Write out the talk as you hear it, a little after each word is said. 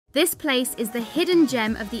This place is the hidden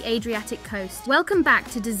gem of the Adriatic coast. Welcome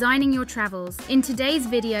back to Designing Your Travels. In today's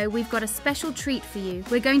video, we've got a special treat for you.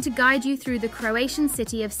 We're going to guide you through the Croatian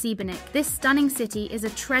city of Šibenik. This stunning city is a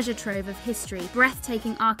treasure trove of history,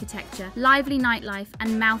 breathtaking architecture, lively nightlife,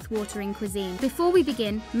 and mouth-watering cuisine. Before we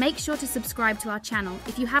begin, make sure to subscribe to our channel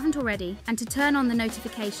if you haven't already, and to turn on the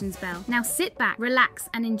notifications bell. Now sit back, relax,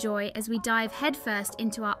 and enjoy as we dive headfirst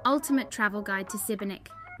into our ultimate travel guide to Šibenik,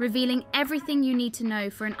 revealing everything you need to know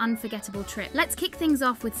for an unforgettable trip. Let's kick things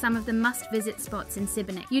off with some of the must-visit spots in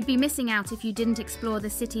Šibenik. You'd be missing out if you didn't explore the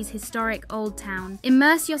city's historic old town.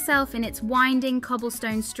 Immerse yourself in its winding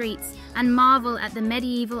cobblestone streets and marvel at the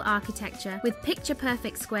medieval architecture with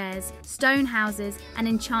picture-perfect squares, stone houses, and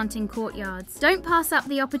enchanting courtyards. Don't pass up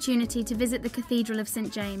the opportunity to visit the Cathedral of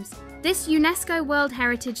St. James. This UNESCO World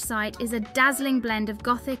Heritage site is a dazzling blend of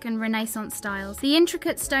Gothic and Renaissance styles. The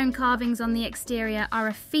intricate stone carvings on the exterior are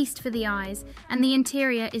a feast for the eyes, and the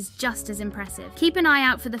interior is just as impressive. Keep an eye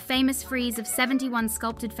out for the famous frieze of 71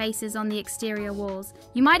 sculpted faces on the exterior walls.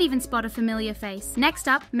 You might even spot a familiar face. Next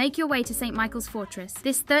up, make your way to St. Michael's Fortress.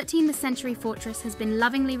 This 13th century fortress has been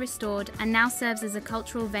lovingly restored and now serves as a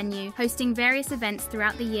cultural venue, hosting various events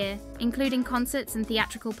throughout the year, including concerts and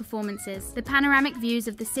theatrical performances. The panoramic views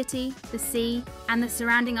of the city, the sea, and the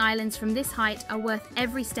surrounding islands from this height are worth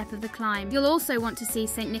every step of the climb. You'll also want to see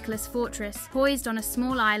St. Nicholas Fortress, poised on a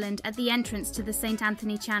small island at the entrance to the St.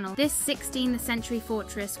 Anthony Channel. This 16th century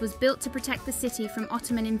fortress was built to protect the city from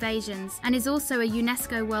Ottoman invasions and is also a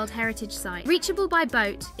UNESCO World Heritage Site. Reachable by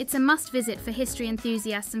boat, it's a must-visit for history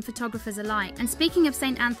enthusiasts and photographers alike. And speaking of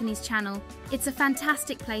St. Anthony's Channel, it's a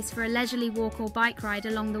fantastic place for a leisurely walk or bike ride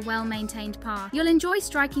along the well-maintained path. You'll enjoy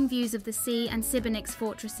striking views of the sea and Šibenik's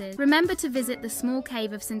fortresses. Remember to visit the small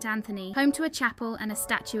cave of St. Anthony, home to a chapel and a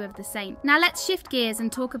statue of the saint. Now let's shift gears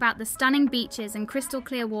and talk about the stunning beaches and crystal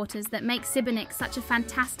clear waters that make Šibenik such a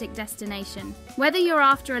fantastic destination. Whether you're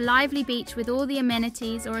after a lively beach with all the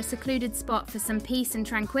amenities or a secluded spot for some peace and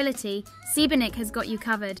tranquility, Šibenik has got you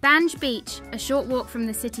covered. Banj Beach, a short walk from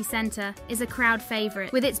the city centre, is a crowd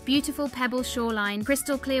favourite. With its beautiful pebble shoreline,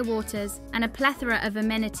 crystal clear waters, and a plethora of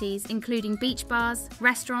amenities including beach bars,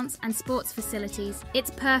 restaurants, and sports facilities,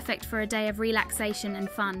 it's perfect for a day of relaxation and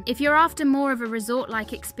fun. If you're after more of a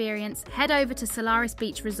resort-like experience, head over to Solaris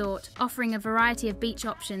Beach Resort, offering a variety of beach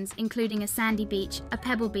options including a sandy beach, a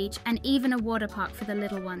pebble beach, and even a water park for the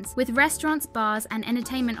little ones. With restaurants, bars, and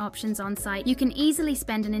entertainment options on site, you can easily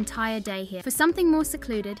spend an entire day here. For something more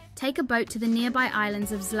secluded, take a boat to the nearby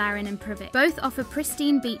islands of Zlarin and Privik. Both offer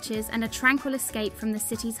pristine beaches and a tranquil escape from the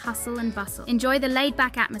city's hustle and bustle. Enjoy the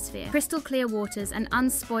laid-back atmosphere, crystal clear waters, and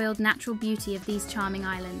unspoiled natural beauty of these charming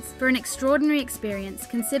islands. For an extraordinary experience,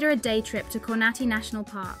 consider a day trip to Kornati National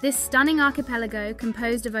Park. This stunning archipelago,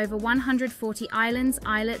 composed of over 140 islands,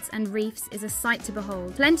 islets, and reefs, is a sight to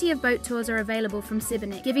behold. Plenty of boat tours are available from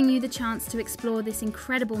Šibenik, giving you the chance to explore this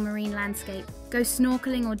incredible marine landscape, go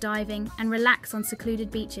snorkeling or diving, and relax on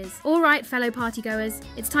secluded beaches. Alright, fellow partygoers,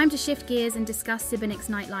 it's time to shift gears and discuss Šibenik's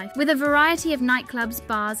nightlife. With a variety of nightclubs,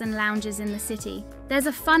 bars, and lounges in the city, there's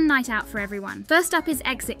a fun night out for everyone. First up is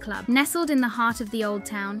Exit Club, nestled in the heart of the old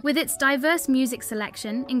town. With its diverse music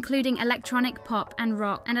selection, including electronic, pop, and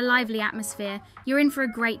rock, and a lively atmosphere, you're in for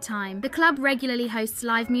a great time. The club regularly hosts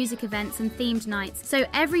live music events and themed nights, so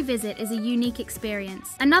every visit is a unique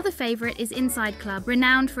experience. Another favourite is Inside Club,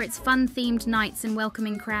 renowned for its fun-themed nights and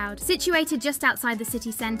welcoming crowd. Situated just outside the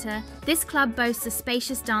city centre, this club boasts a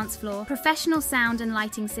spacious dance floor, professional sound and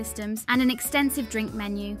lighting systems, and an extensive drink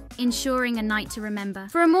menu, ensuring a night to remember.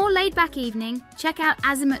 For a more laid-back evening, check out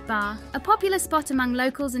Azimut Bar, a popular spot among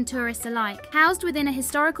locals and tourists alike. Housed within a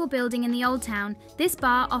historical building in the Old Town, this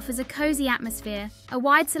bar offers a cosy atmosphere, a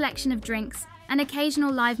wide selection of drinks, and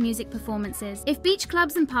occasional live music performances. If beach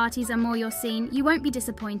clubs and parties are more your scene, you won't be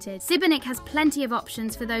disappointed. Šibenik has plenty of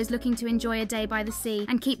options for those looking to enjoy a day by the sea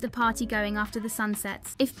and keep the party going after the sun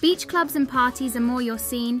sets. If beach clubs and parties are more your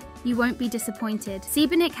scene, you won't be disappointed.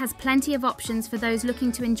 Šibenik has plenty of options for those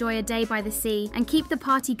looking to enjoy a day by the sea and keep the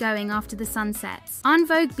party going after the sun sets. En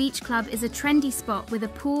Vogue Beach Club is a trendy spot with a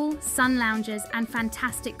pool, sun lounges, and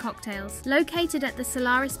fantastic cocktails. Located at the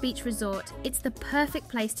Solaris Beach Resort, it's the perfect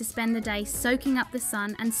place to spend the day soaking up the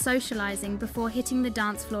sun and socializing before hitting the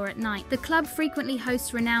dance floor at night. The club frequently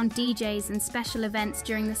hosts renowned DJs and special events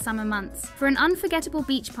during the summer months. For an unforgettable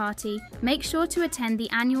beach party, make sure to attend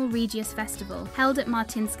the annual Regius Festival, held at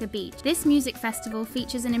Martinska Beach. This music festival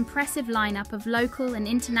features an impressive lineup of local and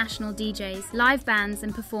international DJs, live bands,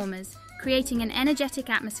 and performers, creating an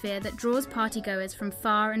energetic atmosphere that draws partygoers from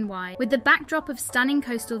far and wide. With the backdrop of stunning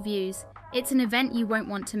coastal views, it's an event you won't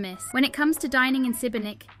want to miss. When it comes to dining in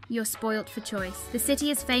Šibenik, you're spoilt for choice. The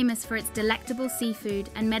city is famous for its delectable seafood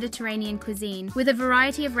and Mediterranean cuisine, with a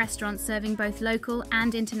variety of restaurants serving both local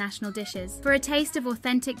and international dishes. For a taste of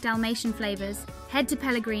authentic Dalmatian flavors, head to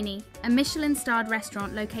Pellegrini, a Michelin-starred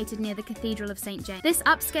restaurant located near the Cathedral of St. James. This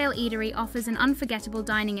upscale eatery offers an unforgettable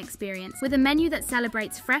dining experience, with a menu that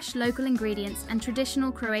celebrates fresh local ingredients and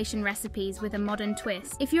traditional Croatian recipes with a modern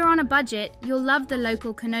twist. If you're on a budget, you'll love the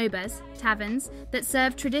local konobas, taverns, that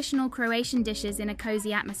serve traditional Croatian dishes in a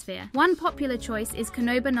cozy atmosphere. One popular choice is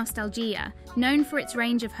Konoba Nostalgia, known for its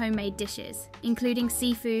range of homemade dishes, including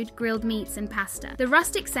seafood, grilled meats, and pasta. The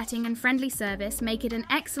rustic setting and friendly service make it an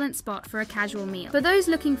excellent spot for a casual meal. For those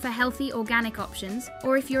looking for healthy, organic options,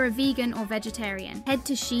 or if you're a vegan or vegetarian, head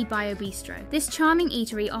to She Bio Bistro. This charming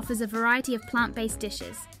eatery offers a variety of plant-based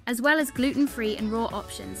dishes, as well as gluten-free and raw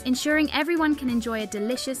options, ensuring everyone can enjoy a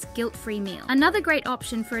delicious, guilt-free meal. Another great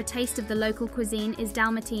option for a taste of the local cuisine is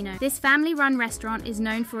Dalmatino. This family-run restaurant is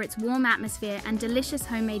known for its warm atmosphere and delicious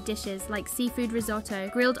homemade dishes like seafood risotto,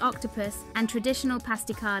 grilled octopus, and traditional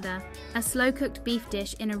pasticada, a slow-cooked beef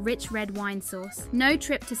dish in a rich red wine sauce. No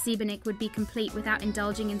trip to Šibenik would be complete without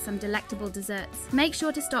indulging in some delectable desserts. Make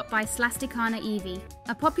sure to stop by Slasticana Evi,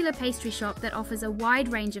 a popular pastry shop that offers a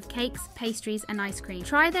wide range of cakes, pastries, and ice cream.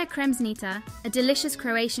 Try their kremsnita, a delicious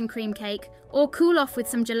Croatian cream cake, or cool off with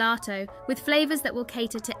some gelato, with flavors that will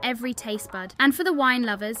cater to every taste bud. And for the wine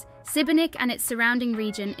lovers, Šibenik and its surrounding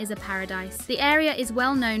region is a paradise. The area is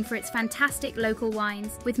well known for its fantastic local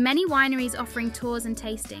wines, with many wineries offering tours and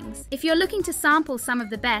tastings. If you're looking to sample some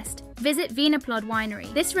of the best, visit Wienerplod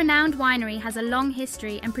Winery. This renowned winery has a long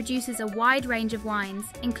history and produces a wide range of wines,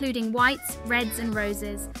 including whites, reds, and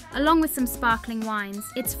roses, along with some sparkling wines.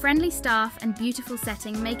 Its friendly staff and beautiful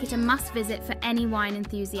setting make it a must-visit for any wine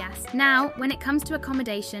enthusiast. Now, when it comes to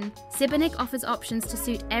accommodation, Šibenik offers options to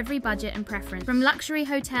suit every budget and preference. From luxury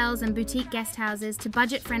hotels and boutique guest houses to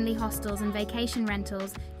budget-friendly hostels and vacation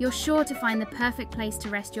rentals, you're sure to find the perfect place to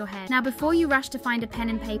rest your head. Now, before you rush to find a pen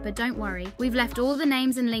and paper, don't worry. We've left all the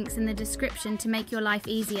names and links in the description to make your life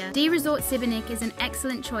easier. D Resort Šibenik is an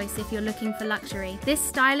excellent choice if you're looking for luxury. This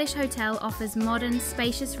stylish hotel offers modern,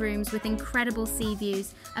 spacious rooms with incredible sea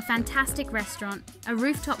views, a fantastic restaurant, a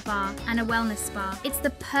rooftop bar, and a wellness spa. It's the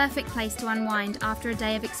perfect place to unwind after a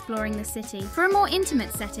day of exploring the city. For a more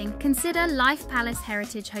intimate setting, consider Life Palace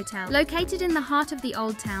Heritage Hotel. Located in the heart of the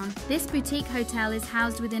Old Town, this boutique hotel is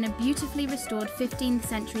housed within a beautifully restored 15th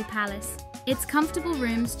century palace. Its comfortable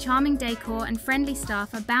rooms, charming decor, and friendly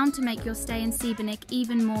staff are bound to make your stay in Šibenik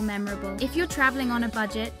even more memorable. If you're traveling on a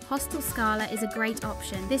budget, Hostel Scala is a great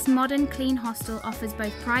option. This modern, clean hostel offers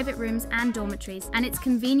both private rooms and dormitories, and it's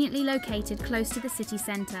conveniently located close to the city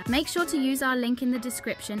centre. Make sure to use our link in the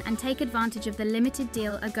description and take advantage of the limited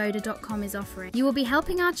deal agoda.com is offering. You will be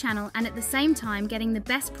helping our channel and at the same time getting the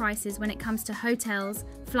best prices when it comes to hotels,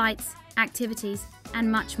 flights, activities, and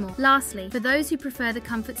much more. Lastly, for those who prefer the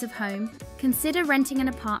comforts of home, consider renting an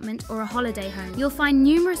apartment or a holiday home. You'll find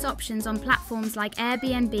numerous options on platforms like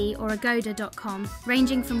Airbnb or agoda.com,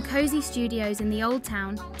 ranging from cozy studios in the Old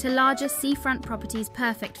Town to larger seafront properties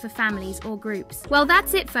perfect for families or groups. Well,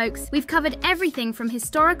 that's it, folks. We've covered everything from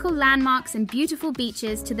historical landmarks and beautiful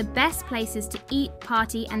beaches to the best places to eat,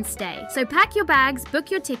 party, and stay. So pack your bags, book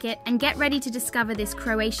your ticket, and get ready to discover this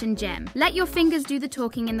Croatian gem. Let your fingers do the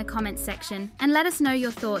talking in the comments section, and let us know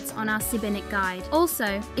your thoughts on our Šibenik guide.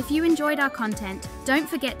 Also, if you enjoyed our content, don't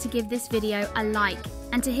forget to give this video a like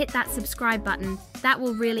and to hit that subscribe button. That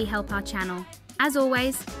will really help our channel. As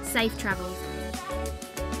always, safe travels.